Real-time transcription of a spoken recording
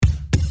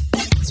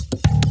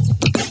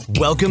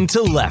Welcome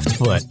to Left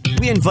Foot.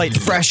 We invite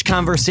fresh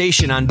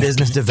conversation on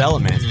business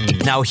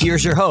development. Now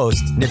here's your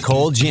host,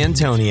 Nicole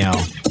Giantonio.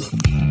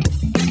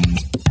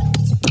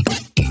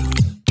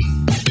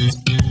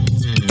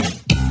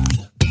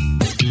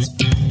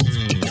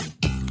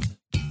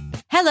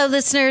 Hello,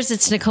 listeners.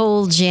 It's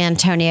Nicole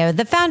Giantonio,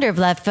 the founder of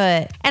Left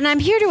Foot, and I'm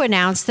here to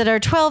announce that our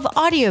 12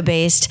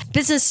 audio-based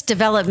business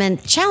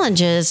development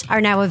challenges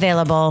are now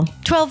available.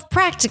 12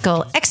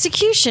 practical,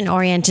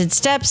 execution-oriented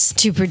steps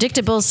to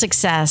predictable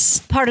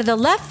success. Part of the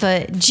Left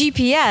Foot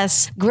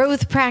GPS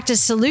Growth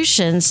Practice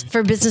Solutions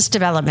for Business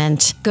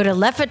Development. Go to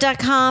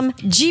leftfoot.com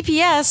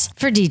GPS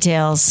for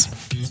details.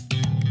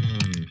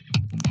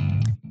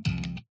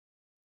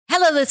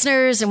 Hello,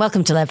 listeners, and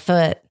welcome to Left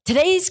Foot.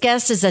 Today's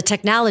guest is a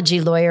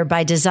technology lawyer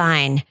by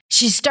design.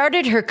 She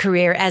started her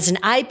career as an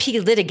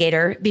IP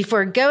litigator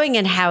before going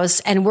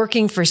in-house and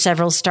working for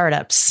several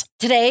startups.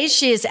 Today,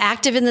 she is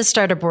active in the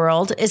startup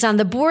world, is on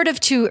the board of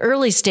 2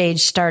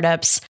 early-stage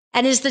startups,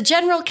 and is the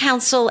general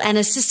counsel and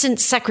assistant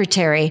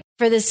secretary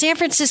for the San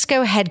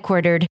Francisco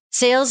headquartered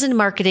sales and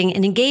marketing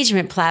and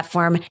engagement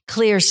platform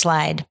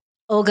ClearSlide.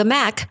 Olga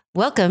Mack,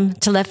 welcome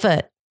to Left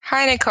Foot.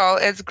 Hi, Nicole.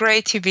 It's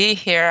great to be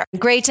here.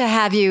 Great to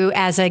have you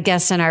as a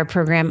guest on our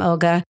program,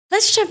 Olga.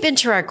 Let's jump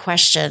into our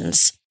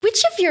questions.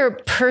 Which of your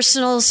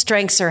personal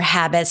strengths or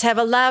habits have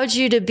allowed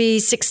you to be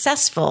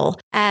successful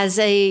as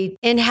an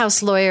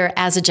in-house lawyer,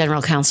 as a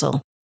general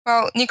counsel?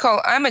 Well, Nicole,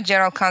 I'm a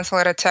general counsel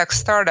at a tech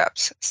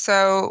startups,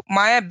 so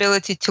my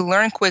ability to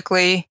learn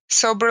quickly,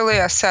 soberly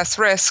assess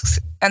risks,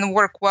 and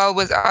work well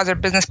with other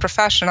business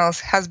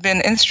professionals has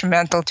been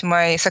instrumental to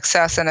my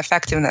success and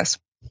effectiveness.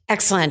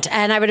 Excellent.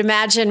 And I would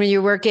imagine when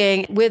you're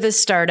working with a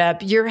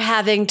startup, you're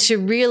having to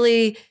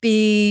really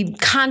be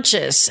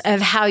conscious of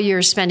how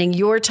you're spending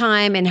your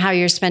time and how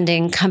you're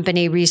spending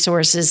company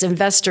resources,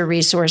 investor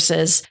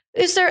resources.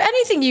 Is there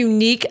anything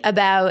unique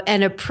about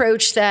an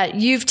approach that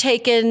you've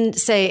taken,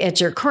 say, at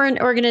your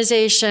current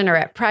organization or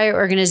at prior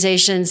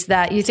organizations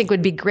that you think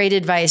would be great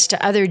advice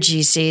to other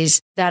GCs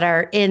that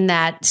are in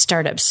that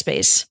startup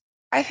space?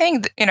 I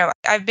think,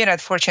 I've been at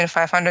Fortune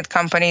 500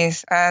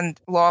 companies and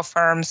law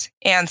firms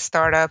and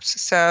startups,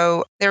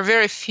 so there are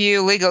very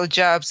few legal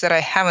jobs that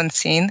I haven't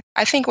seen.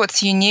 I think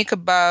what's unique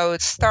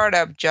about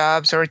startup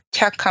jobs or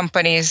tech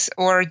companies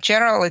or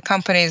generally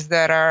companies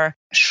that are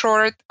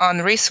short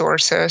on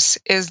resources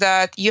is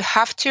that you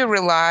have to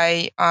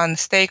rely on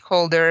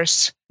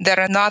stakeholders that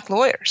are not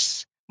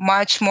lawyers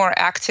much more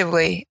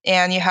actively,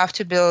 and you have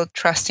to build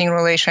trusting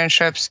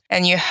relationships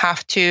and you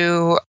have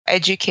to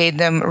educate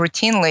them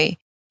routinely.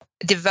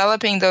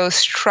 Developing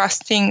those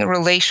trusting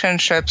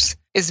relationships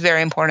is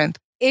very important.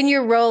 In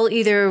your role,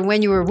 either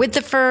when you were with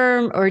the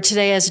firm or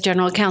today as a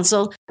general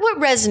counsel, what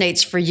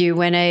resonates for you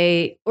when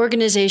a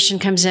organization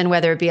comes in,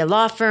 whether it be a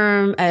law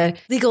firm, a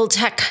legal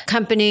tech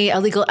company, a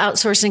legal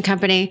outsourcing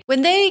company,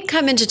 when they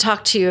come in to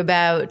talk to you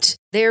about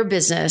their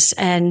business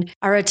and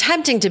are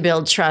attempting to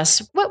build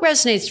trust, what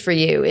resonates for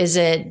you? Is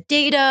it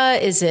data?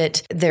 Is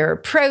it their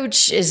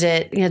approach? Is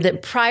it the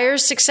prior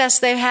success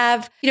they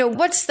have?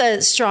 What's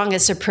the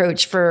strongest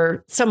approach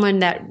for someone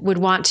that would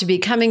want to be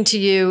coming to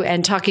you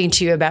and talking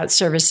to you about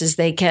services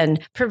they can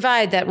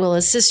provide that will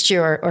assist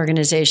your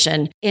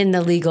organization in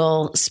the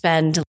legal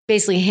spend,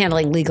 basically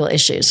handling legal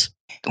issues?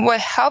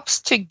 What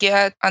helps to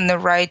get on the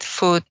right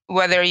foot,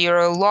 whether you're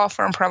a law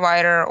firm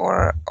provider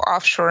or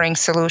offshoring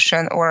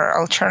solution or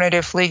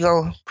alternative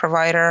legal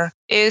provider,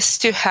 is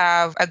to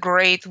have a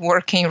great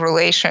working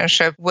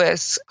relationship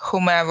with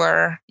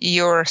whomever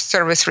your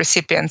service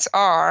recipients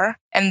are,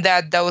 and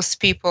that those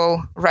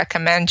people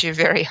recommend you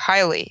very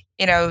highly.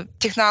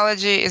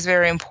 Technology is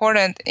very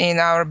important in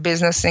our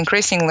business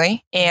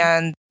increasingly,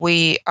 and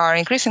we are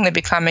increasingly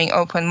becoming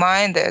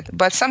open-minded,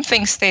 but some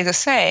things stay the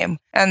same.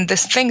 And the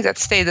things that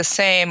stay the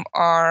same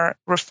are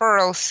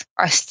referrals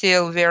are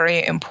still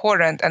very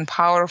important and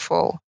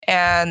powerful.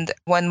 And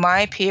when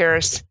my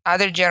peers,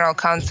 other general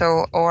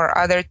counsel or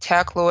other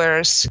tech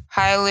lawyers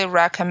highly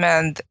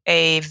recommend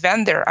a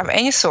vendor of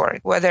any sort,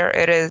 whether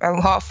it is a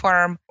law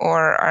firm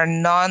or a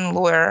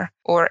non-lawyer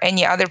or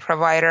any other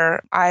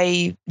provider,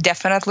 I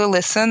definitely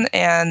listen,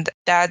 and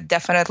that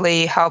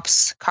definitely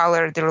helps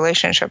color the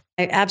relationship.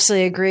 I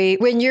absolutely agree.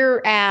 When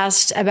you're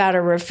asked about a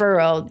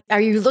referral, are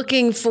you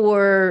looking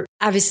for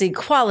obviously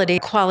quality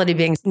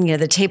being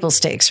the table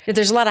stakes?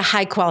 There's a lot of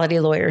high quality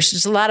lawyers.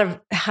 There's a lot of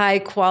high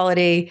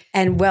quality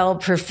and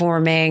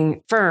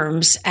well-performing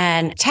firms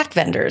and tech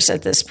vendors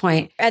at this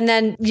point. And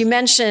then you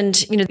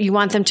mentioned, you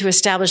want them to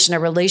establish a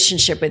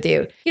relationship with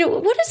you.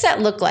 What does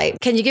that look like?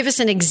 Can you give us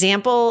an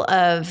example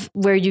of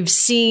where you've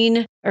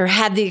seen or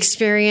had the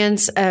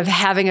experience of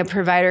having a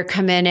provider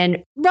come in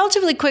and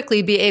relatively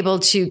quickly be able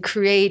to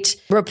create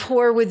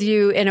rapport with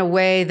you in a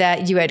way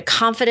that you had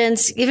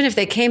confidence, even if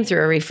they came through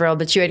a referral,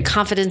 but you had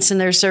confidence in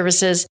their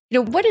services?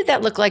 What did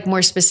that look like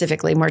more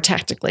specifically, more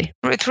tactically?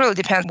 It really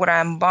depends what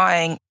I'm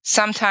buying.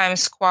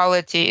 Sometimes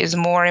quality is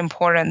more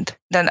important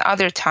than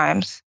other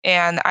times.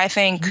 And I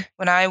think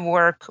when I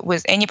work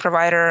with any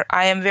provider,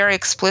 I am very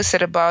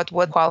explicit about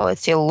what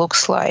quality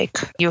looks like.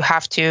 You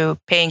have to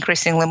pay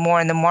increasingly more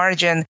in the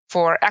margin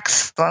for for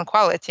excellent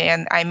quality,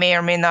 and I may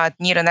or may not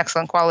need an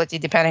excellent quality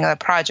depending on the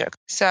project.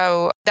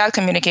 So that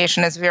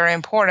communication is very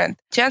important.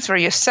 To answer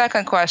your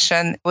second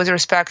question with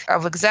respect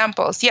of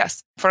examples,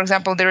 yes. For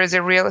example, there is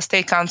a real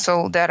estate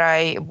counsel that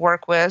I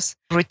work with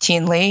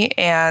routinely,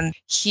 and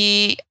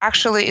he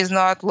actually is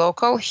not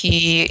local.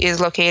 He is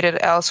located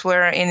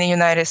elsewhere in the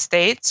United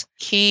States.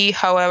 He,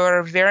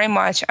 however, very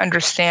much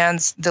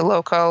understands the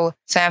local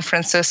San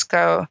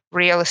Francisco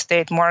real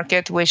estate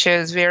market, which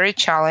is very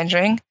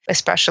challenging,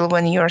 especially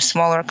when you're a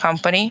smaller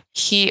company.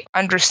 He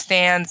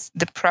understands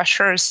the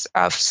pressures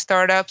of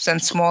startups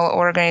and small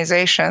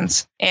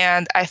organizations.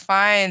 And I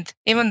find,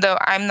 even though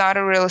I'm not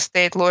a real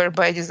estate lawyer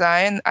by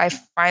design, I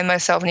find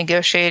myself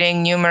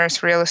negotiating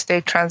numerous real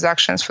estate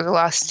transactions for the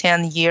last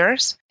 10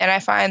 years. And I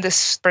find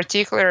this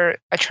particular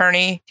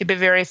attorney to be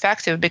very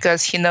effective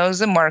because he knows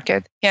the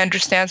market. He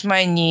understands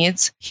my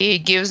needs. He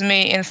gives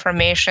me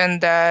information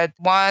that,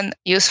 one,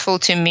 useful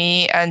to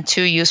me, and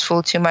two,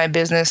 useful to my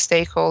business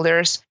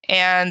stakeholders.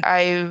 And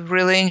I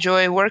really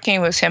enjoy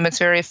working with him. It's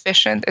very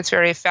efficient. It's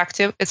very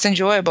effective. It's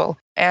enjoyable.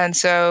 And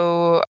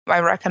so I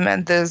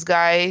recommend this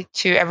guy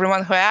to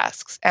everyone who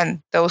asks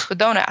and those who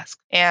don't ask.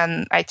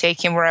 And I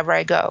take him wherever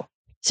I go.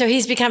 So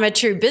he's become a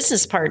true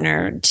business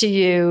partner to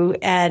you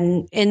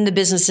and in the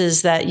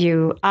businesses that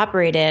you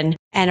operate in.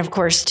 And of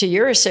course, to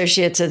your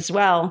associates as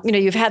well. You know,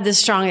 you've had this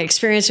strong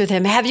experience with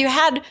him. Have you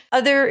had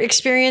other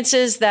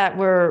experiences that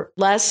were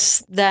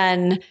less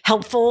than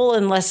helpful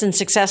and less than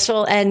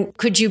successful? And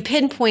could you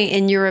pinpoint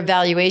in your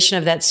evaluation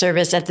of that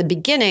service at the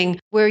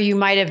beginning where you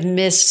might have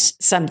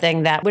missed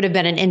something that would have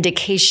been an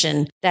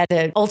indication that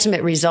the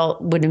ultimate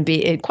result wouldn't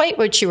be quite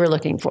what you were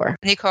looking for?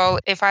 Nicole,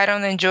 if I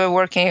don't enjoy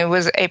working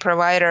with a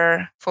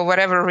provider for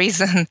whatever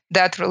reason,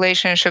 that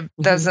relationship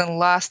doesn't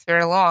last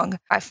very long.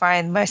 I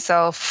find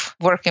myself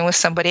working with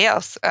somebody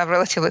else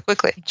relatively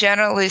quickly.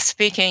 Generally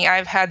speaking,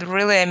 I've had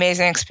really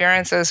amazing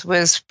experiences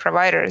with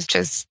providers,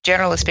 just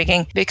generally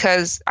speaking,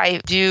 because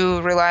I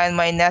do rely on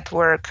my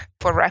network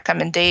for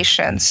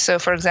recommendations. So,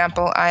 for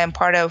example, I am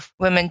part of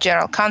Women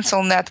General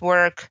Counsel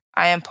Network.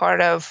 I am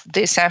part of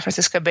the San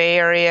Francisco Bay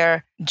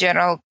Area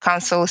General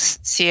Counsel's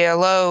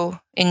CLO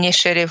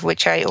initiative,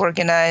 which I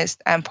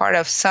organized. I'm part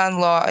of Sun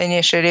Law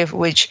initiative,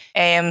 which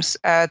aims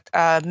at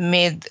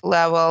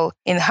mid-level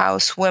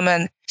in-house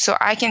women. So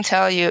I can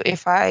tell you,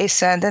 if I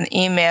send an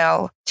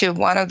email to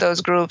one of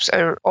those groups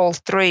or all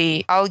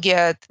three, I'll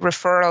get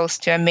referrals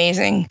to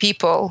amazing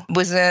people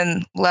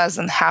within less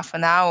than half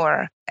an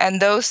hour. And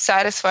those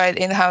satisfied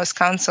in-house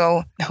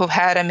counsel who've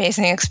had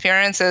amazing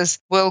experiences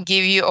will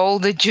give you all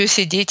the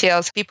juicy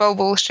details. People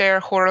will share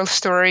horror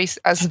stories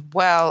as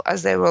well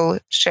as they will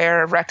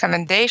share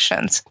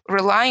recommendations.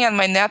 Relying on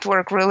my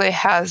network really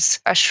has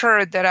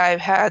assured that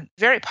I've had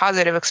very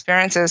positive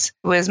experiences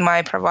with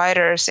my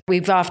providers.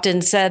 We've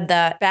often said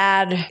that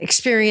bad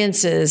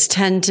experiences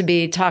tend to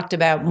be talked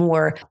about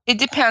more. It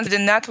depends. The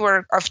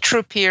network of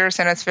true peers,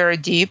 and it's very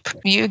deep.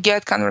 You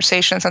get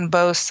conversations on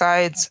both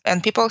sides,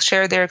 and people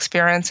share their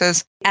experiences.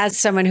 As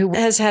someone who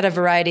has had a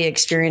variety of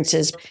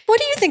experiences, what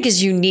do you think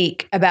is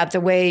unique about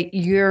the way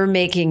you're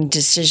making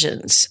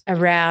decisions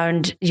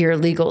around your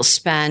legal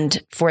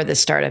spend for the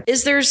startup?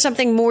 Is there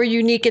something more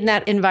unique in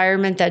that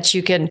environment that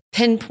you can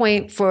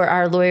pinpoint for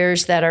our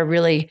lawyers that are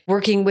really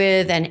working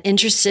with and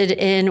interested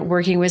in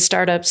working with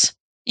startups?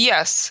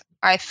 Yes,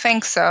 I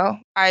think so.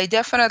 I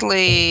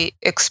definitely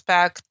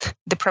expect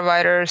the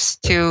providers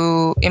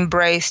to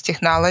embrace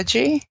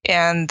technology,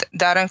 and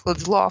that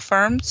includes law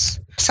firms.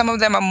 Some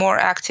of them are more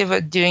active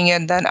at doing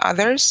it than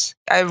others.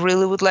 I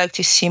really would like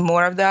to see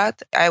more of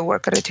that. I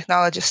work at a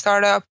technology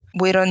startup.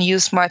 We don't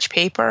use much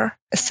paper.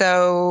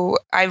 So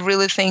I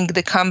really think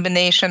the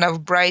combination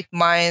of bright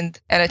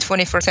mind and a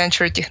 21st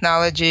century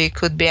technology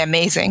could be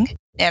amazing.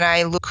 And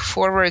I look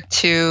forward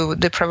to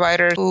the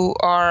providers who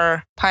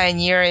are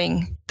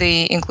pioneering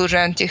the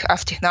inclusion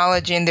of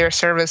technology in their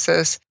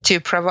services to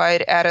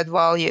provide added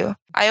value.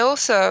 I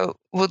also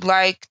would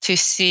like to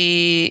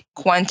see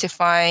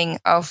quantifying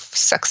of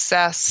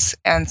success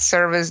and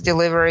service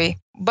delivery,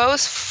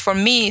 both for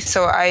me,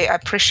 so I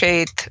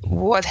appreciate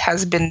what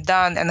has been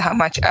done and how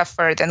much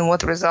effort and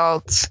what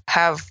results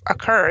have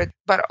occurred,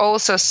 but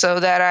also so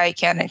that I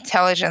can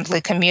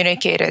intelligently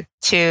communicate it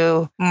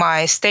to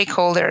my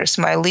stakeholders,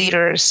 my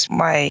leaders,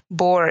 my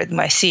board,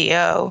 my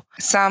CEO.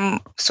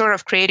 Some sort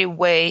of creative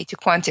way to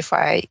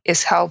quantify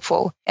is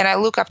helpful. And I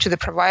look up to the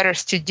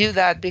providers to do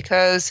that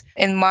because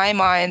in my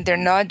mind, they're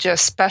not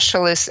just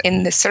specialists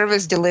in the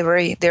service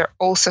delivery, they're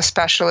also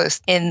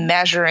specialists in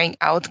measuring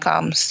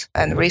outcomes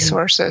and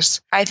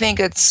resources. I think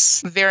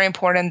it's very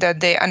important that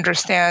they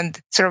understand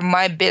sort of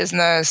my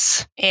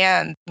business,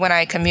 and when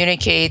I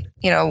communicate,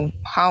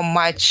 how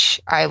much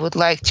I would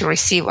like to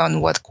receive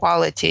on what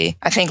quality.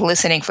 I think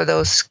listening for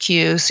those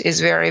cues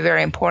is very,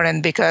 very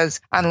important because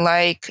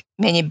unlike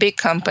many big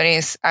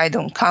companies, I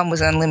don't come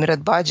with an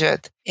unlimited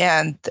budget.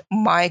 And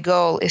my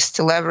goal is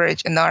to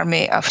leverage an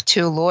army of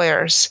 2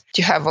 lawyers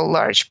to have a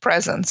large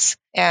presence.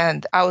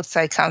 and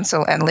outside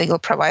counsel and legal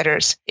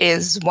providers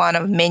is one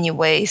of many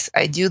ways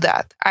I do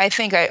that. I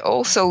think I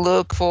also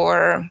look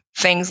for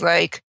things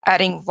like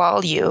adding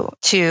value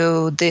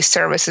to the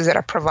services that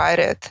are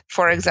provided.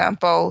 For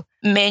example,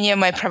 many of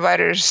my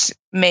providers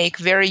make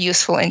very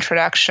useful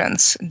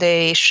introductions.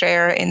 They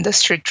share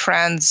industry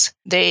trends.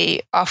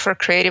 They offer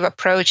creative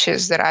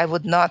approaches that I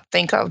would not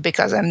think of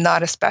because I'm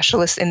not a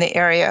specialist in the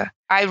area.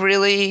 I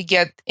really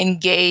get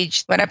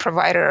engaged when a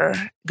provider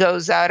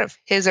goes out of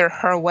his or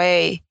her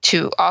way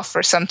to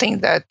offer something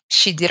that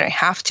she didn't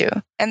have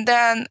to. And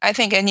then I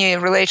think any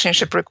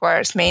relationship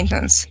requires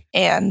maintenance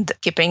and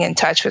keeping in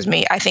touch with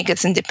me. I think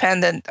it's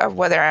independent of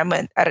whether I'm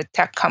at a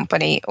tech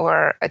company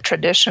or a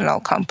traditional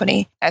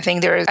company. I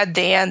think there is, at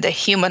the end, a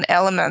human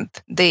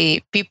element.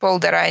 The people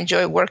that I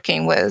enjoy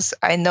working with,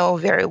 I know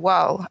very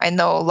well. I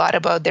know a lot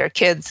about their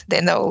kids.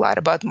 They know a lot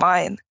about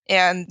mine.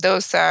 And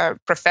those are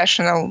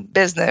professional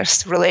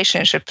business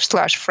relationships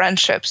 /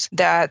 friendships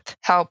that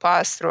help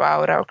us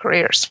throughout our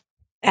careers.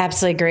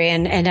 Absolutely agree.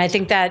 And I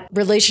think that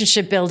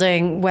relationship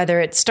building, whether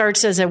it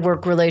starts as a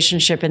work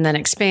relationship and then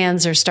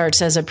expands or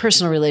starts as a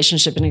personal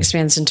relationship and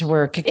expands into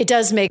work, it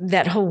does make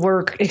that whole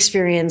work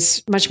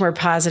experience much more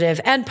positive.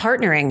 And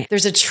partnering,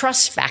 there's a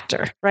trust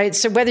factor, right?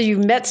 So whether you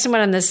met someone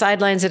on the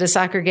sidelines at a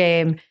soccer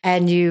game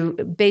and you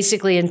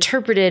basically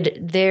interpreted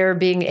their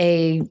being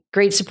a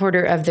great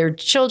supporter of their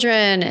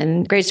children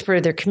and great supporter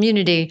of their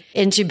community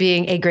into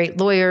being a great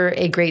lawyer,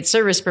 a great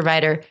service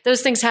provider,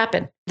 those things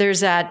happen.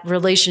 There's that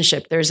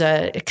relationship. There's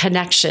a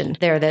connection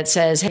there that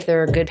says, if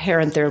they're a good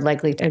parent, they're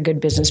likely a good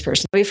business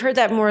person. We've heard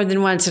that more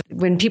than once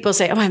when people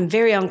say, I'm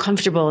very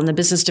uncomfortable in the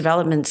business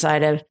development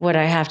side of what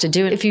I have to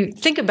do. If you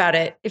think about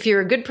it, if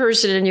you're a good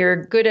person and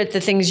you're good at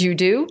the things you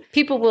do,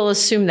 people will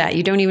assume that.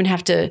 You don't even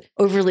have to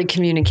overly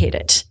communicate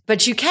it.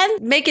 But you can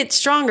make it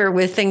stronger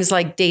with things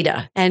like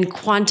data and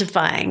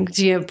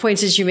quantifying,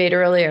 points as you made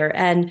earlier.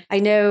 And I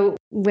know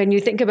when you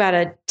think about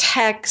a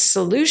tech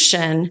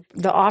solution,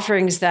 the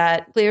offerings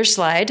that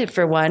ClearSlide,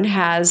 for one,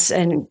 has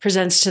and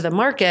presents to the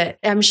market,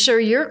 I'm sure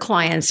your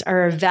clients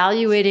are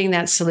evaluating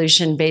that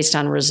solution based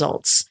on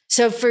results.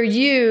 So for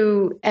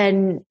you,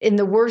 and in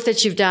the work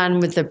that you've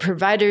done with the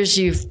providers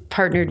you've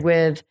partnered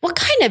with, what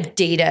kind of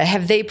data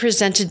have they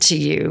presented to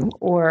you,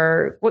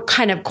 or what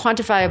kind of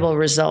quantifiable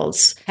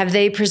results have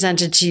they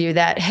presented to you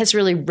that has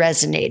really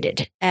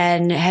resonated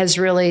and has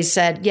really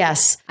said,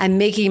 yes, I'm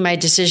making my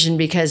decision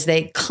because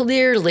they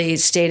clearly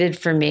stated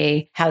for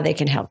me how they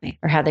can help me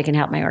or how they can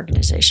help my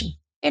organization?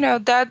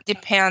 That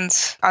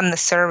depends on the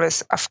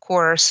service, of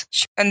course.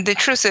 And the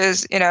truth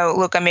is,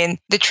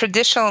 the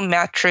traditional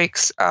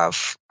metrics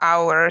of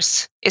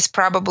ours is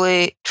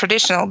probably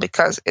traditional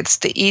because it's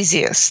the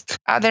easiest.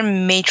 Other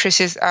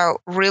matrices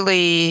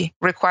really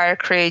require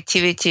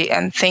creativity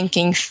and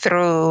thinking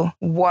through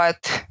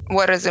what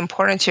is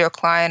important to your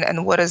client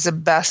and what is the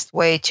best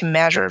way to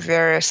measure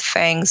various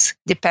things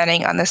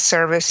depending on the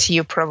service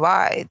you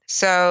provide.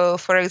 So,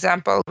 for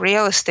example,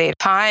 real estate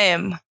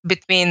time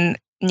between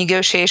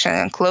negotiation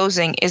and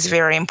closing is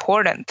very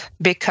important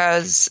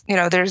because,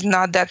 there's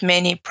not that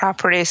many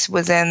properties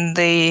within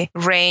the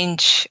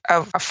range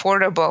of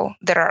affordable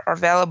that are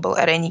available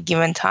at any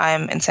given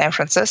time in San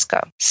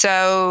Francisco.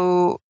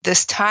 So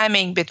this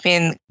timing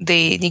between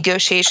the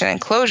negotiation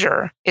and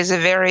closure is a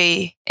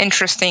very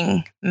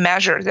interesting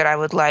measure that I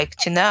would like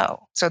to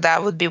know. So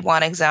that would be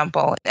one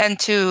example. And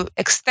to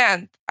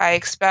extent, I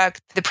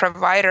expect the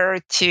provider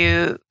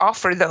to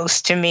offer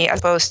those to me as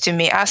opposed to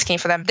me asking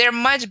for them. They're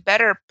much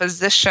better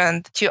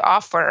positioned to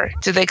offer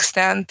to the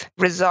extent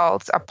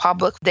results are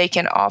public. They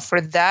can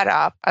offer that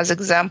up as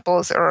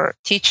examples or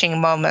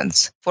teaching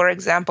moments. For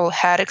example,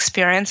 had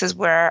experiences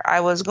where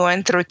I was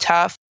going through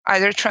tough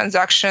either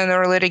transaction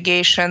or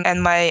litigation,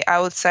 and my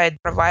outside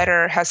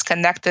provider has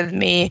connected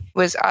me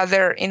with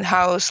other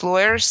in-house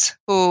lawyers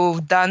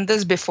who've done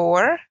this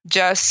before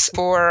just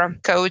for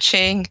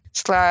coaching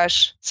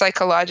 /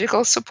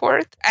 psychological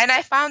support. And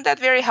I found that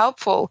very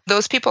helpful.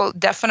 Those people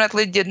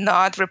definitely did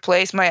not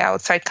replace my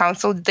outside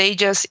counsel. They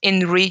just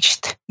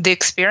enriched the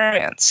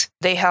experience.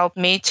 They helped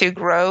me to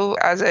grow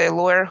as a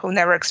lawyer who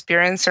never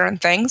experienced certain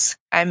things.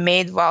 I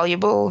made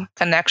valuable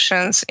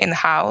connections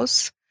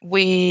in-house.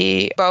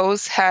 We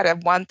both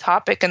had one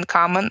topic in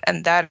common,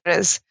 and that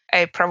is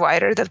a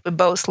provider that we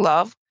both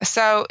love.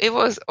 So it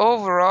was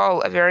overall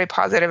a very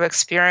positive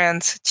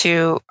experience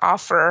to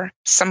offer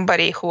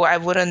somebody who I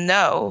wouldn't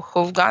know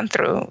who've gone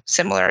through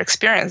similar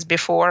experience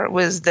before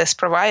with this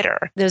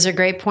provider. Those are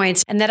great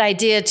points. And that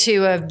idea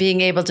too of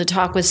being able to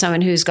talk with someone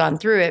who's gone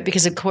through it,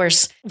 because of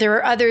course there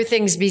are other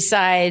things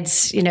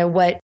besides,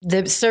 what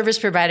the service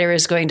provider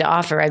is going to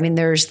offer. I mean,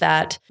 there's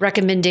that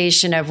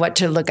recommendation of what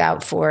to look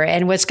out for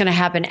and what's going to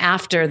happen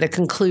after the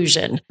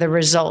conclusion, the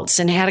results,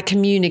 and how to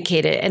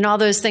communicate it, and all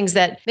those things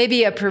that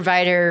maybe a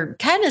provider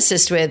can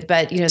assist with,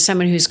 but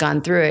someone who's gone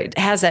through it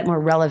has that more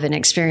relevant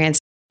experience.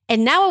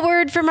 And now a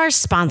word from our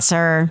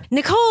sponsor.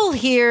 Nicole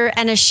here,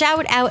 and a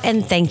shout out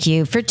and thank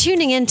you for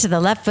tuning in to the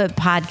Left Foot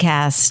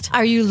Podcast.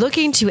 Are you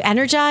looking to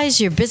energize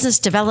your business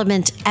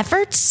development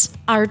efforts?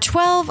 Our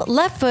 12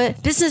 Left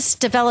Foot Business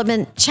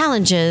Development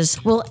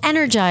Challenges will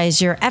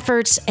energize your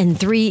efforts in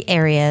 3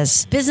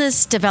 areas.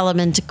 Business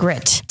development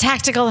grit,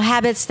 tactical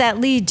habits that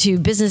lead to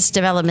business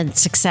development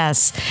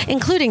success,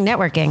 including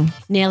networking,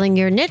 nailing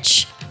your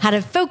niche, how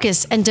to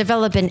focus and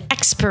develop an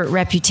expert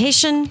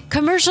reputation,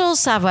 commercial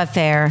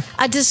savoir-faire,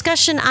 a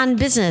discussion on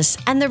business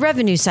and the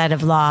revenue side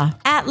of law.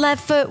 At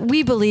Left Foot,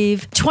 we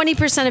believe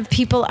 20% of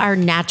people are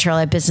natural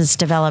at business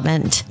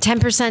development,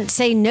 10%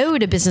 say no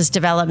to business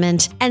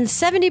development, and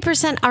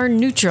 70% are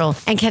neutral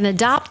and can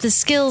adopt the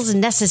skills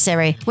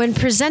necessary when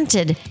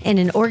presented in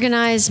an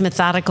organized,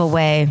 methodical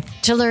way.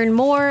 To learn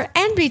more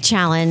and be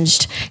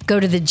challenged,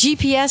 go to the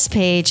GPS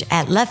page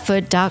at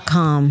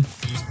leftfoot.com.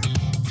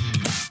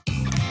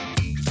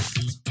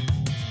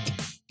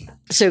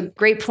 So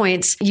great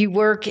points. You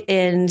work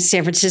in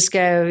San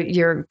Francisco.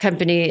 Your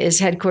company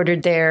is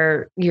headquartered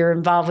there. You're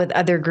involved with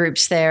other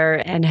groups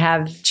there and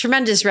have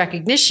tremendous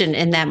recognition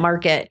in that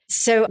market.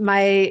 So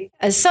my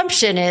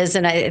assumption is,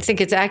 and I think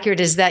it's accurate,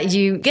 is that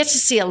you get to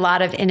see a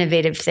lot of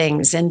innovative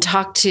things and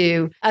talk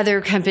to other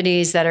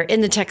companies that are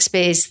in the tech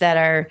space that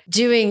are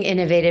doing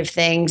innovative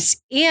things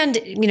and,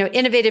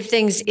 innovative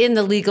things in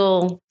the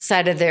legal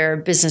side of their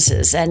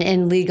businesses and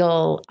in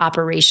legal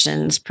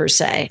operations per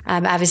se.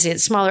 Obviously,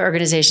 it's smaller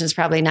organizations,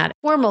 probably not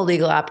formal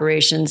legal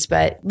operations,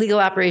 but legal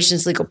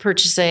operations, legal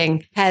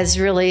purchasing has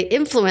really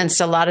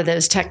influenced a lot of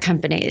those tech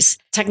companies.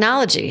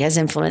 Technology has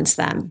influenced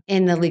them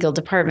in the legal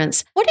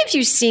departments. What have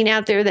you seen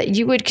out there that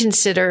you would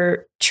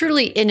consider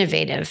truly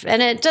innovative?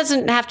 And it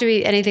doesn't have to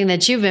be anything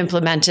that you've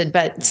implemented,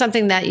 but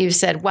something that you've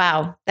said,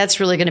 wow, that's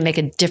really going to make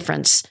a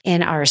difference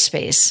in our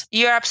space.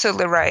 You're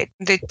absolutely right.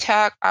 The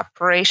tech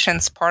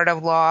operations part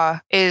of law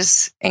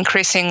is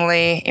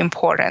increasingly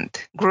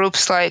important.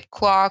 Groups like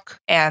Clock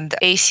and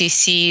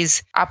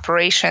ACC's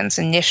operations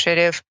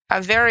initiative are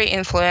very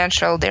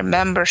influential. Their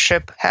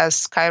membership has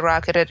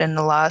skyrocketed in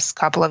the last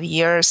couple of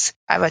years.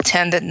 I've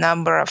attended a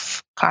number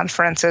of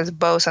conferences,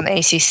 both on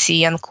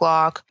ACC and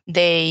Clock.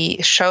 They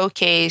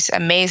showcase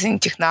amazing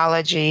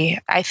technology.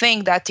 I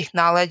think that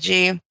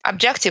technology,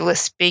 objectively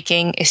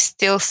speaking, is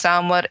still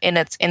somewhat in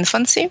its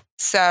infancy.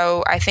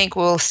 So I think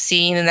we'll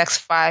see in the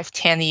next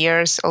 5-10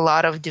 years a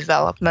lot of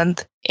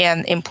development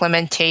and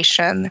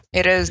implementation.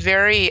 It is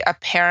very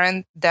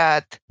apparent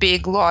that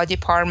big law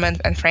departments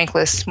and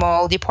frankly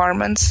small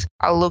departments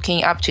are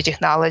looking up to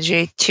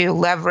technology to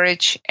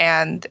leverage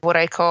and what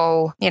I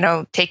call,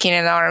 taking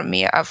an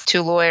army of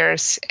 2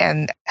 lawyers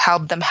and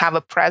help them have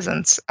a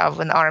presence of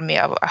an army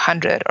of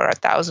 100 or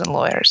 1,000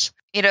 lawyers.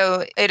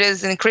 It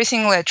is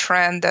increasingly a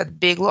trend that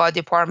big law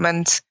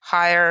departments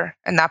hire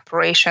an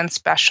operations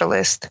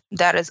specialist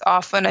that is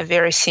often a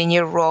very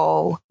senior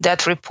role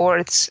that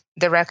reports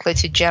directly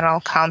to general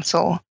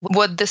counsel.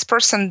 What this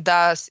person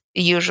does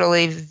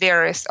usually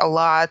varies a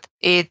lot.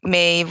 It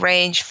may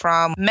range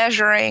from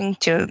measuring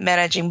to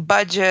managing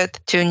budget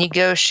to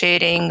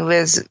negotiating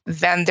with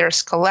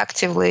vendors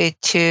collectively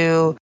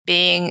to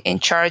being in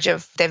charge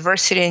of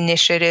diversity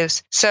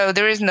initiatives. So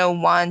there is no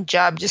one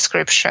job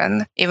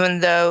description, even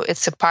though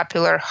it's a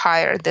popular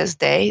hire these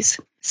days.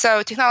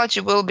 So technology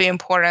will be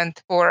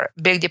important for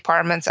big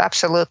departments,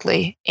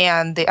 absolutely,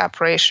 and the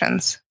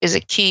operations is a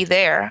key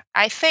there.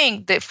 I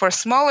think that for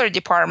smaller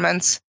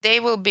departments, they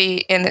will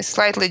be in a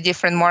slightly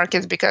different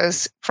market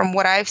because from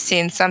what I've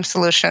seen, some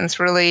solutions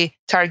really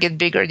target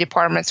bigger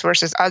departments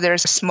versus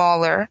others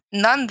smaller.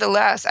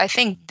 Nonetheless, I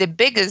think the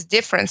biggest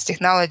difference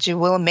technology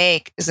will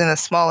make is in the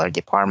smaller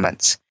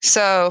departments.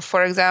 So,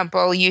 for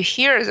example, you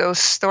hear those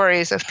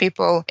stories of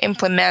people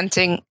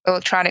implementing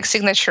electronic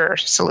signature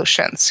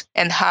solutions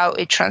and how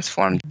it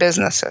transformed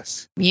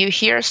businesses. You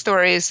hear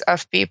stories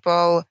of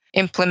people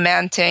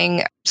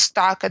implementing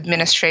stock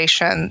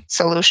administration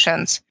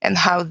solutions and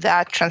how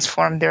that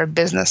transformed their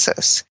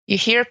businesses. You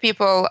hear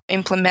people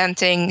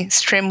implementing,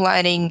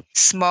 streamlining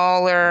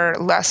smaller,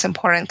 less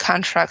important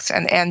contracts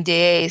and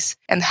NDAs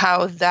and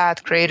how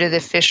that created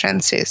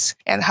efficiencies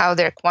and how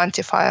they're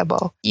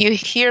quantifiable. You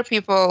hear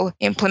people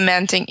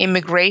implementing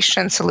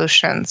immigration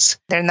solutions.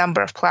 There are a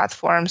number of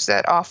platforms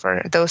that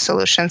offer those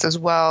solutions as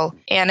well.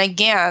 And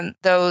again,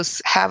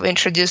 those have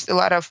introduced a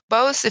lot of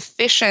both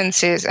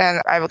efficiencies,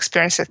 and I've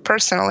experienced it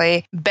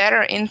personally,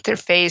 better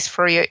interface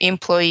for your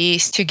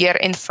employees to get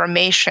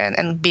information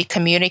and be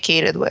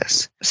communicated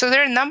with. So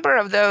there are a number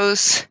of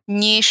those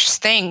niche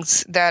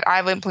things that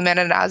I've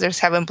implemented and others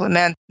have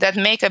implemented that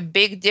make a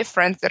big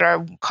difference, that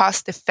are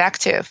cost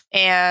effective,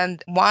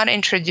 and one,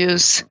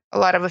 introduce a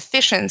lot of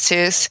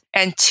efficiencies,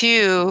 and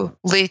two,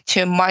 lead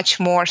to much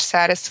more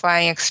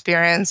satisfying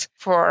experience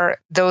for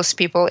those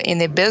people in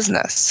the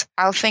business.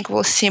 I think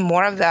we'll see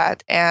more of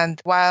that. And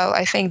while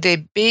I think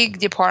the big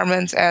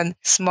departments and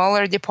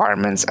smaller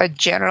departments are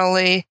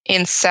generally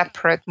in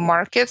separate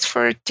markets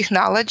for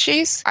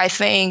technologies, I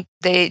think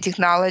the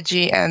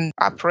technology and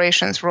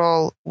operations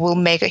role will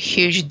make a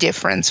huge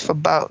difference for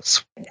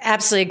both.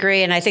 Absolutely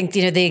agree. And I think,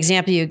 the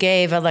example you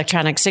gave,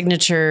 electronic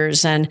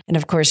signatures, and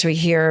of course we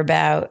hear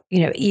about,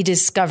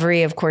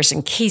 e-discovery, of course,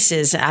 in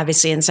cases,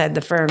 obviously inside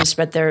the firms,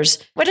 but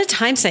what a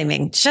time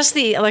saving, just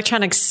the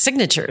electronic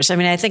signatures. I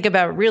mean, I think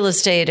about real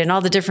estate and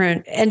all the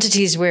different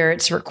entities where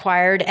it's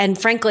required. And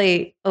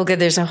frankly, Olga,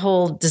 there's a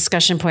whole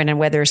discussion point on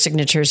whether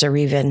signatures are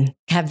even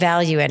have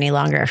value any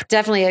longer.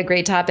 Definitely a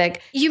great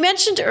topic. You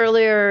mentioned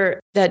earlier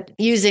that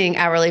using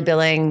hourly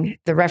billing,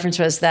 the reference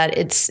was that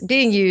it's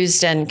being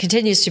used and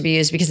continues to be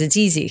used because it's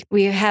easy.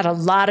 We had a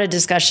lot of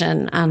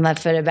discussion on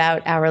Left Foot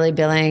about hourly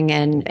billing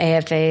and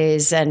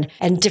AFAs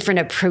and different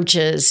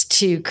approaches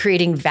to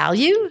creating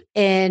value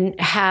in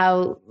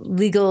how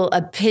legal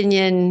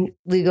opinion,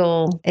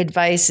 legal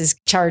advice is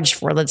charged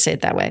for, let's say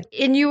it that way.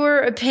 In your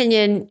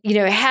opinion,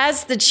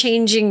 has the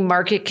changing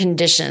market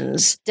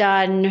conditions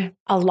done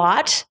a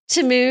lot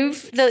to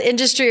move the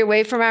industry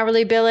away from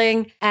hourly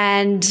billing?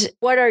 And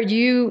what are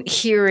you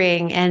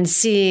hearing and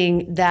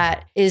seeing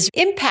that is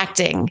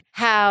impacting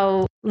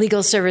how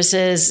legal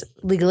services,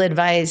 legal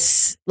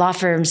advice, law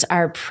firms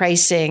are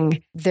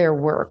pricing their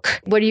work?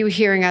 What are you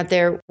hearing out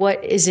there?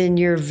 What is in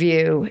your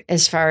view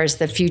as far as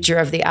the future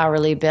of the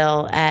hourly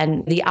bill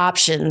and the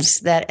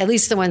options that, at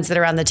least the ones that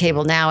are on the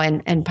table now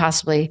and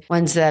possibly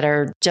ones that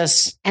are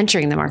just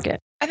entering the market?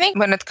 I think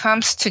when it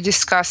comes to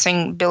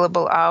discussing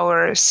billable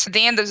hours, at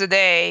the end of the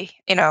day,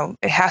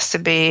 it has to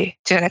be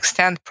to an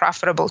extent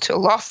profitable to a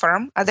law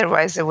firm.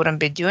 Otherwise, they wouldn't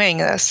be doing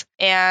this.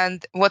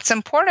 And what's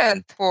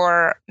important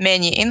for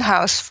many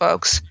in-house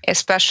folks,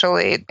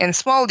 especially in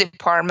small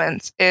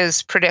departments,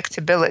 is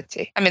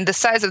predictability. I mean, the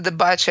size of the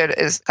budget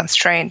is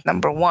constraint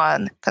number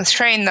one.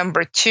 Constraint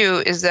number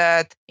two is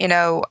that,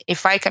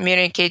 if I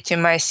communicate to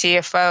my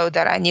CFO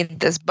that I need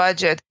this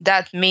budget,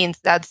 that means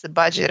that's the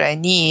budget I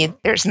need.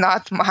 There's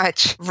not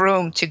much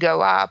room to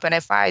go up. And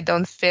if I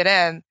don't fit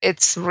in,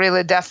 it's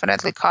really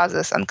definitely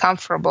causes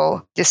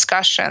uncomfortable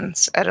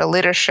discussions at a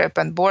leadership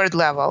and board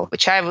level,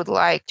 which I would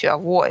like to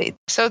avoid.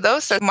 So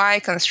those are my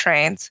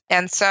constraints.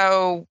 And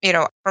so,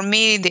 for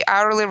me, the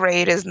hourly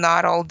rate is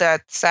not all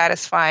that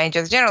satisfying,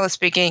 just generally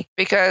speaking,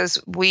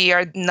 because we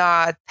are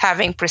not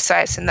having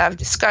precise enough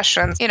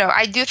discussions.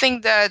 I do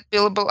think that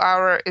billable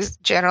hour is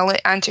generally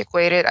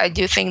antiquated. I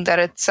do think that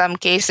in some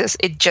cases,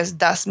 it just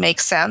does make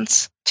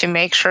sense to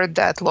make sure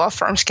that law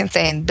firms can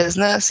stay in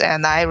business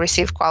and I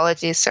receive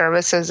quality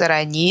services that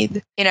I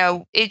need.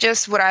 It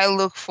just what I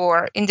look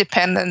for,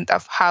 independent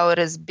of how it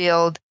is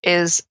billed,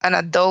 is an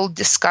adult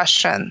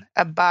discussion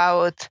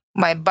about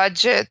my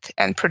budget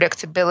and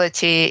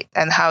predictability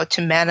and how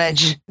to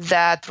manage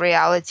that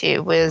reality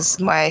with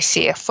my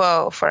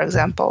CFO, for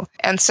example.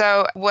 And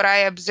so what I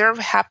observe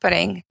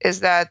happening is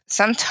that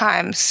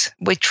sometimes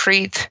we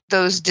treat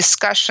those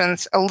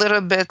discussions a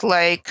little bit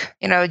like,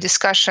 a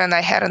discussion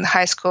I had in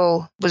high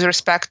school with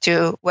respect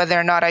to whether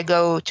or not I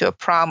go to a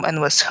prom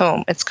and with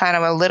whom. It's kind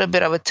of a little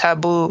bit of a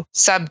taboo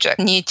subject.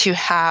 Need to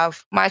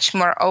have much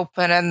more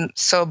open and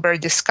sober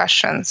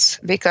discussions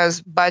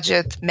because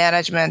budget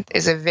management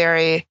is a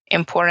very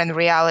important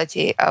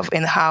reality of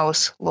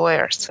in-house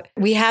lawyers.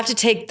 We have to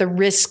take the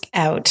risk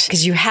out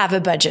because you have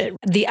a budget.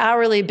 The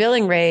hourly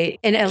billing rate,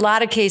 in a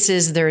lot of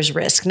cases, there's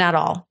risk, not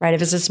all, right?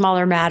 If it's a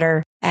smaller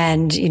matter,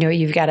 and,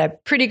 you've got a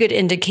pretty good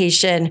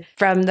indication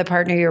from the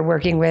partner you're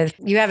working with.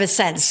 You have a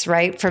sense,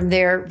 right, from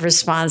their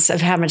response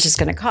of how much it's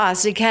going to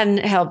cost. It can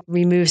help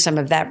remove some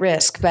of that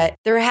risk, but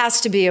there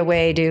has to be a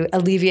way to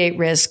alleviate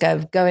risk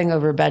of going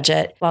over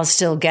budget while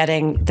still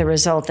getting the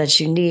result that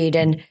you need.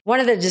 And one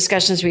of the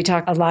discussions we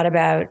talk a lot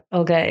about,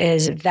 Olga,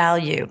 is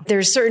value.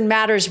 There's certain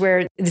matters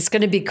where it's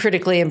going to be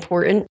critically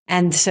important.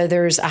 And so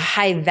there's a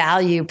high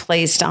value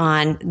placed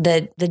on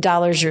the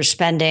dollars you're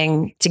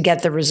spending to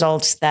get the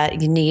results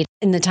that you need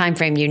in the time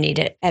frame you need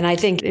it. And I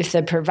think if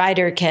the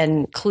provider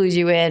can clue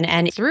you in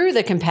and through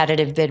the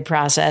competitive bid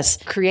process,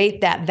 create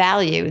that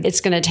value,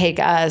 it's going to take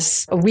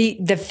us,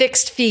 the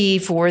fixed fee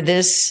for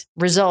this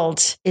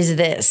result is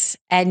this.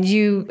 And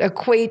you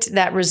equate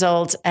that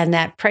result and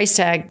that price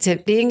tag to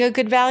being a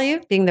good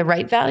value, being the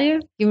right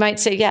value, you might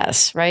say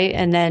yes, right?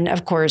 And then,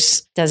 of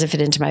course, does it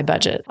fit into my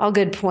budget? All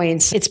good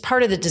points. It's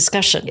part of the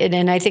discussion.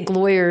 And I think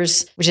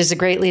lawyers, which is a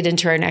great lead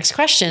into our next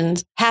question,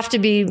 have to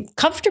be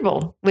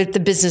comfortable with the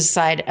business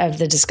side of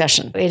the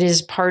discussion. It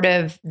is part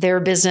of their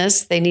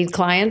business. They need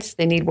clients,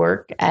 they need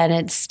work, and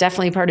it's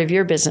definitely part of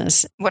your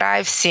business. What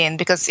I've seen,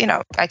 because,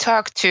 I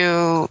talk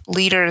to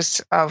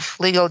leaders of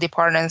legal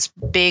departments,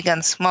 big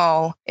and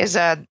small, is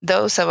that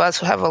those of us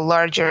who have a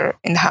larger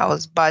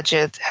in-house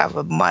budget have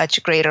a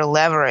much greater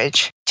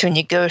leverage to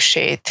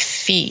negotiate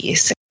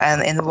fees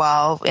and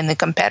involve in the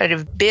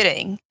competitive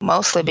bidding,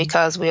 mostly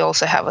because we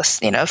also have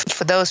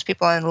for those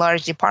people in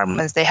large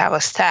departments, they have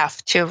a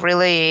staff to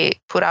really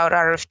put out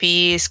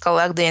RFPs,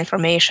 collect the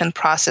information,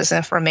 process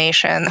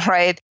information,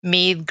 right?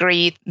 Meet,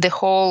 greet, the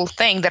whole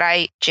thing that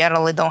I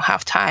generally don't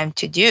have time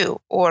to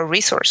do or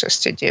resources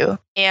to do.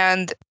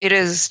 And it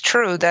is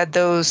true that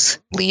those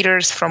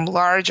leaders from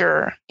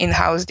larger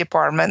in-house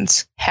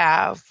departments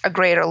have a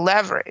greater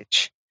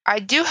leverage. I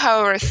do,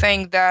 however,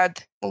 think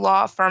that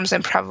law firms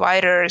and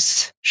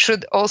providers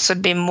should also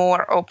be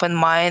more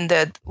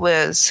open-minded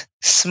with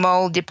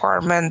small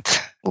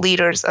department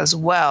leaders as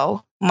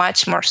well,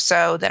 much more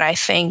so than I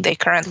think they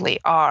currently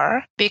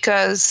are.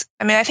 Because,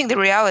 I think the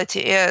reality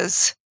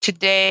is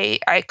today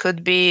I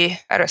could be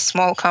at a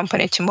small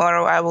company,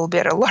 tomorrow I will be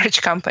at a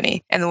large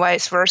company, and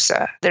vice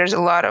versa. There's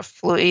a lot of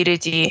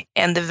fluidity,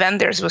 and the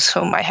vendors with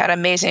whom I had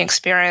amazing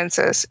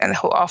experiences and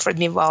who offered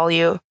me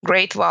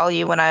great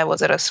value when I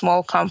was at a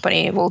small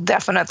company will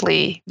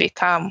definitely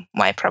become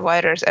my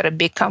providers at a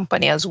big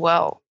company as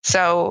well.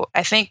 So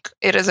I think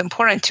it is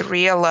important to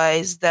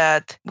realize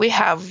that we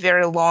have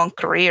very long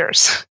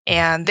careers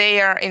and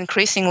they are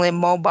increasingly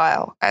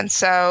mobile. And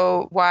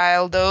so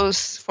while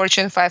those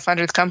Fortune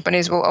 500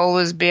 companies will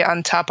always be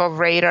on top of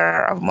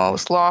radar of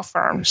most law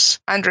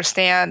firms,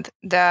 understand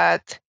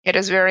that it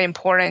is very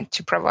important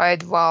to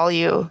provide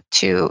value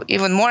to,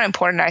 even more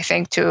important, I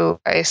think, to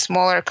a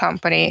smaller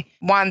company.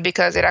 One,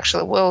 because it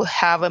actually will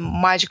have a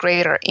much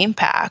greater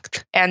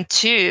impact. And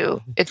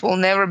two, it will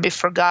never be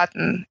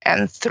forgotten.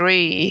 And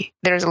three,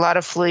 there's a lot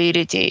of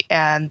fluidity.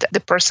 And the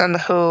person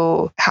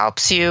who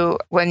helps you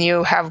when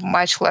you have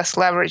much less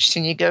leverage to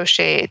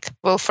negotiate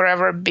will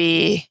forever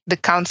be the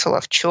counsel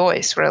of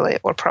choice, really,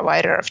 or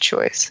provider of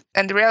choice.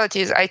 And the reality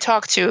is I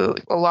talk to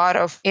a lot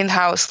of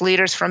in-house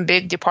leaders from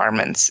big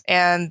departments,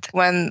 and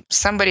when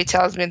somebody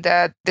tells me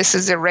that this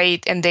is the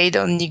rate and they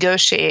don't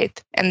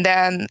negotiate, and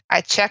then I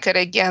check it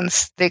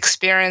against the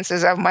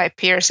experiences of my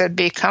peers at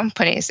big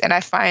companies, and I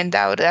find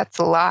out that's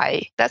a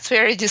lie, that's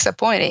very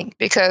disappointing,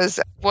 because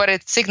what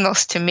it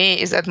signals to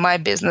me is that my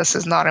business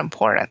is not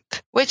important,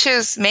 which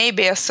is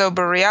maybe a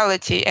sober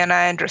reality, and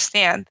I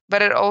understand,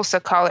 but it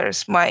also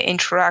colors my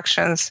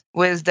interactions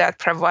with that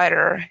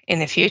provider in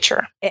the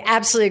future. I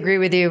absolutely agree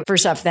with you.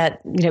 First off,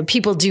 that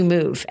people do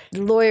move.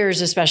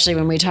 Lawyers, especially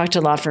when we talk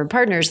to law firm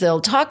partners,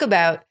 they'll talk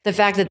about the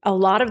fact that a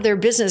lot of their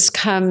business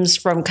comes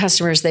from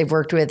customers they've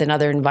worked with in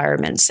other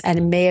environments. And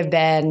it may have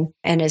been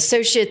an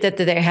associate that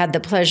they had the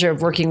pleasure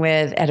of working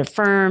with at a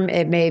firm.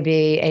 It may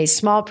be a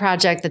small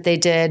project that they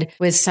did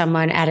with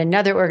someone at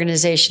another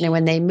organization. And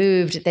when they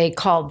moved, they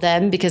called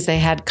them because they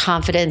had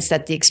confidence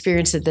that the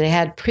experience that they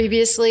had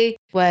previously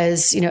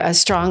was, a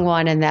strong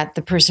one, and that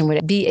the person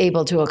would be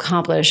able to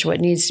accomplish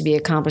what needs to be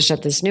accomplished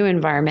at this new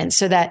environment.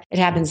 So that it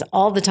happens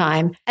all the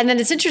time. And then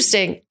it's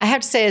interesting, I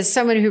have to say, as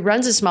someone who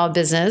runs a small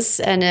business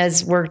and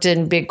has worked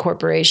in big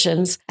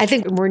corporations, I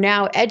think we're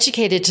now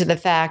educated to the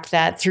fact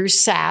that through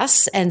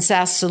SaaS and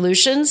SaaS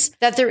solutions,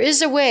 that there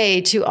is a way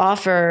to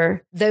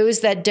offer those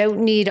that don't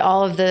need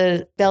all of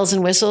the bells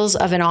and whistles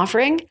of an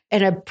offering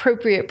an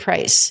appropriate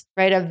price,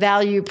 right? A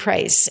value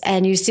price.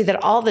 And you see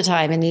that all the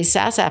time in these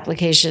SaaS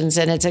applications.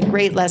 And it's a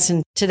great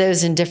lesson to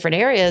those in different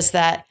areas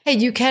that, hey,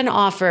 you can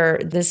offer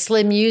the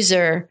slim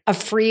user a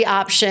free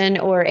option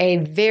or a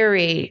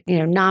very,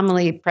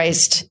 nominally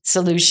priced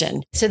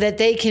solution so that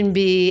they can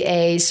be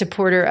a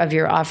supporter of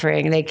your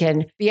offering. They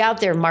can be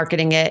out there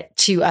marketing it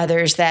to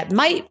others that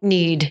might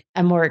need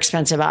a more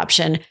expensive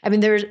option.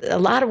 There's a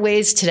lot of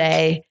ways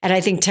today. And I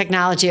think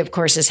technology, of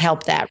course, has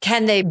helped that.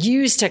 Can they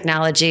use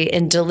technology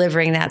in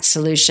delivering that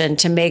solution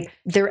to make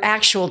their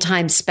actual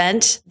time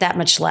spent that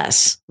much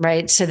less,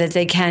 right? So that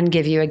they can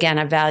give you, again,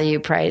 a value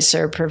price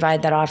or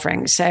provide that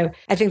offering. So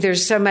I think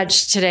there's so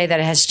much today that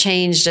has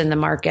changed in the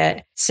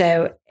market.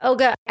 So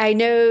Olga, I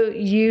know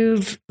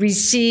you've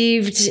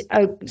received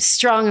a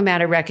strong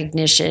amount of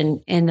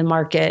recognition in the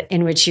market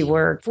in which you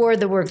work for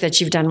the work that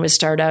you've done with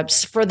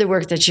startups, for the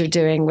work that you're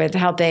doing with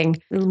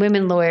helping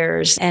women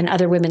lawyers and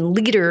other women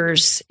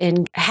leaders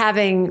in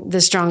having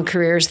the strong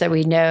careers that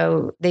we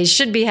know they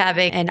should be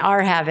having and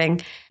are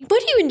having.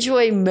 What do you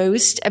enjoy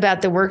most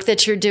about the work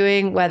that you're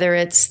doing, whether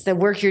it's the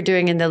work you're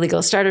doing in the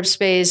legal startup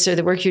space or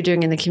the work you're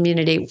doing in the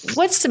community?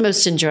 What's the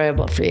most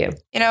enjoyable for you?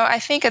 I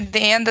think at the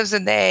end of the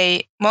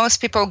day,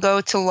 most people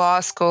go to law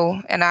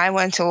school, and I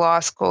went to law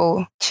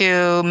school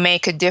to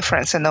make a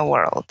difference in the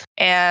world.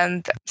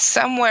 And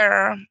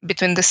somewhere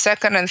between the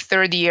second and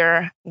third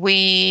year,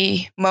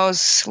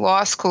 most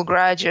law school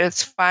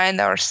graduates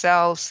find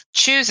ourselves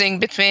choosing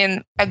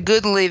between a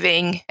good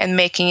living and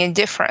making a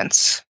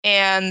difference.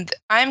 And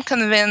I'm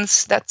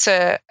convinced that's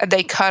a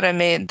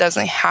dichotomy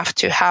doesn't have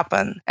to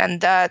happen.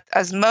 And that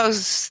as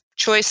most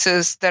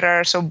choices that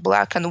are so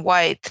black and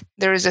white,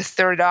 there is a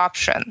third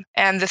option.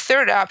 And the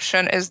third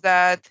option is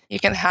that you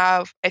can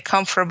have a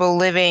comfortable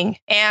living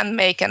and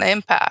make an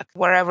impact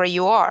wherever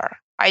you are.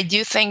 I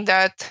do think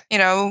that,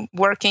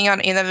 working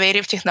on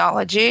innovative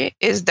technology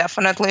is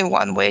definitely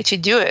one way to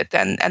do it.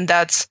 And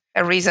that's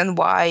a reason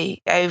why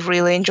I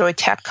really enjoy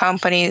tech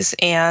companies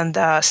and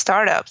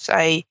startups.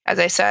 As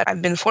I said,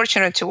 I've been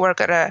fortunate to work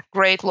at a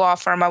great law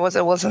firm. I was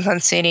at Wilson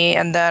Sonsini,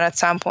 and then at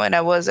some point I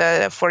was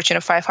at a Fortune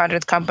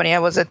 500 company. I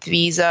was at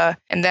Visa.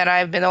 And then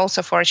I've been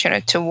also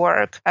fortunate to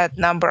work at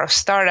a number of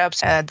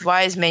startups and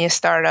advise many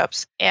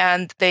startups.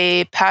 And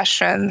the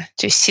passion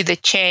to see the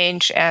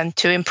change and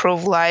to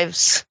improve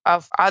lives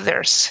of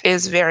others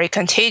is very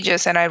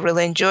contagious, and I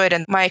really enjoy it.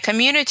 And my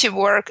community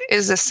work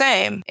is the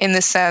same in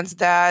the sense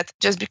that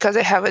just because because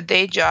I have a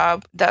day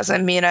job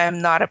doesn't mean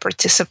I'm not a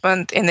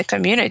participant in the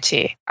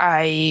community.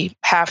 I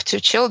have 2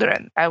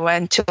 children. I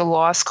went to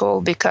law school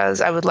because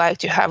I would like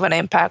to have an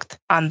impact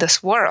on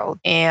this world.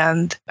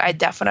 And I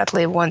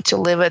definitely want to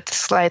live it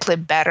slightly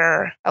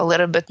better, a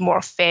little bit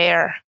more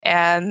fair,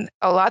 and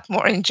a lot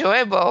more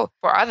enjoyable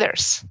for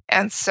others.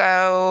 And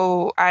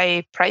so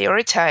I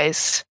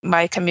prioritize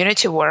my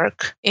community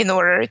work in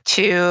order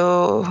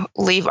to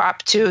live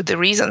up to the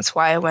reasons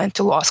why I went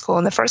to law school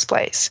in the first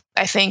place.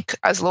 I think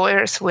as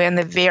lawyers, we're in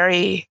a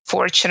very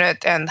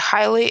fortunate and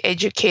highly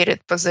educated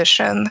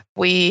position.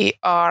 We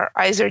are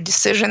either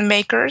decision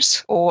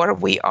makers or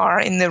we are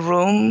in the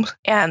room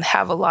and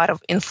have a lot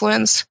of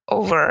influence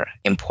over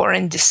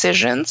important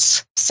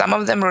decisions. Some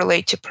of them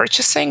relate to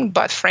purchasing,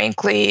 but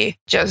frankly,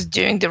 just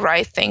doing the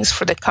right things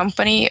for the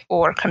company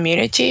or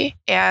community.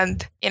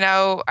 And,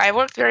 I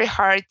worked very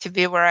hard to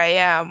be where I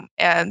am.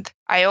 And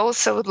I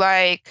also would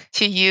like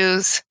to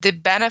use the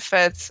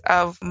benefits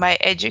of my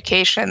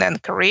education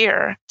and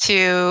career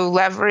to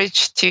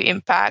leverage to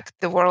impact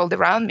the world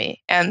around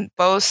me, and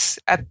both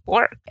at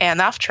work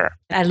and after.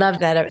 I love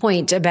that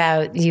point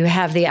about you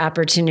have the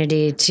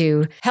opportunity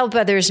to help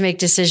others make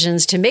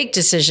decisions,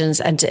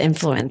 and to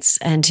influence,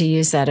 and to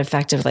use that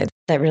effectively.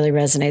 That really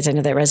resonates. I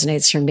know that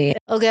resonates for me.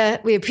 Olga,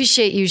 we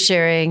appreciate you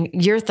sharing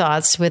your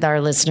thoughts with our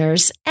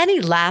listeners.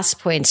 Any last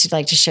points you'd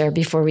like to share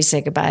before we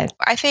say goodbye?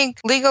 I think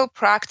legal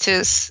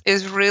practice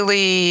is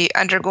really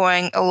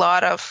undergoing a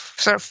lot of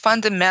sort of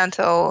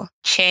fundamental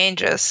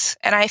changes.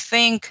 And I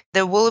think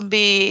there will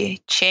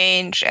be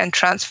change and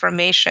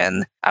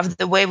transformation of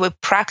the way we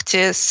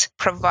practice,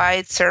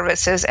 provide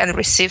services, and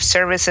receive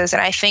services.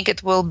 And I think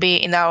it will be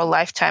in our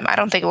lifetime. I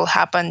don't think it will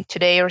happen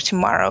today or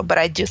tomorrow, but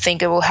I do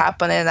think it will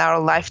happen in our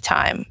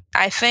lifetime.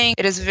 I think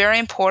it is very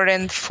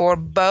important for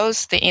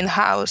both the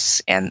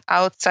in-house and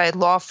outside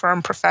law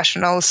firm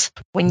professionals.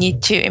 We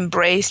need to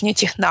embrace new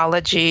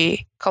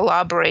technology,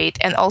 collaborate,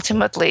 and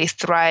ultimately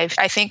thrive.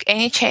 I think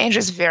any change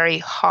is very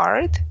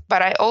hard,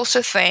 but I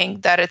also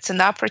think that it's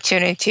an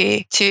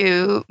opportunity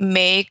to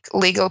make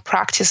legal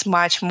practice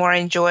much more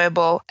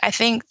enjoyable. I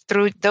think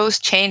through those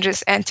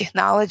changes and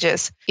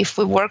technologies, if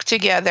we work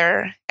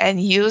together and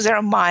use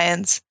our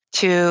minds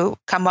to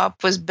come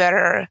up with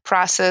better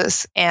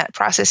processes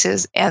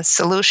and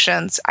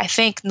solutions, I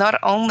think not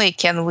only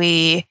can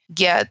we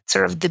get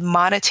sort of the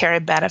monetary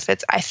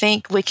benefits, I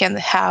think we can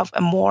have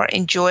a more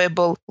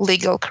enjoyable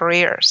legal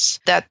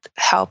careers that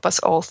help us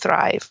all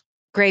thrive.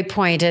 Great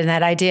point. And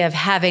that idea of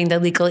having the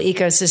legal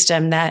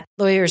ecosystem that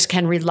lawyers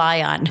can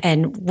rely on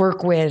and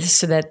work with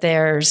so that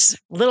there's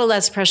a little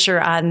less pressure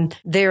on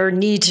their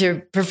need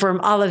to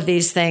perform all of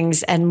these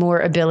things and more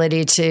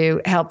ability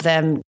to help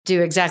them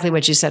do exactly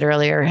what you said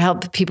earlier,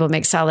 help people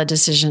make solid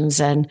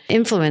decisions and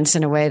influence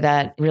in a way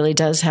that really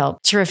does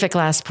help. Terrific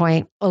last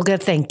point. Olga,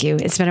 thank you.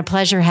 It's been a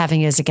pleasure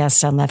having you as a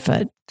guest on Left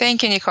Foot.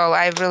 Thank you, Nicole.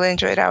 I really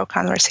enjoyed our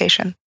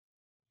conversation.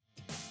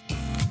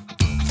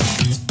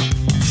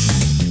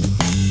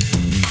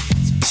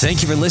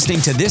 Thank you for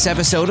listening to this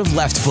episode of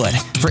Left Foot.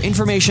 For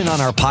information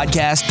on our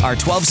podcast, our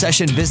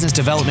 12-session business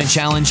development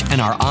challenge, and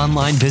our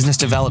online business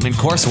development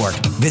coursework,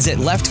 visit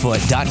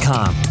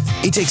leftfoot.com.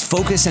 It takes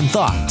focus and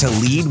thought to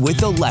lead with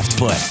the left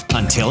foot.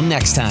 Until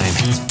next time.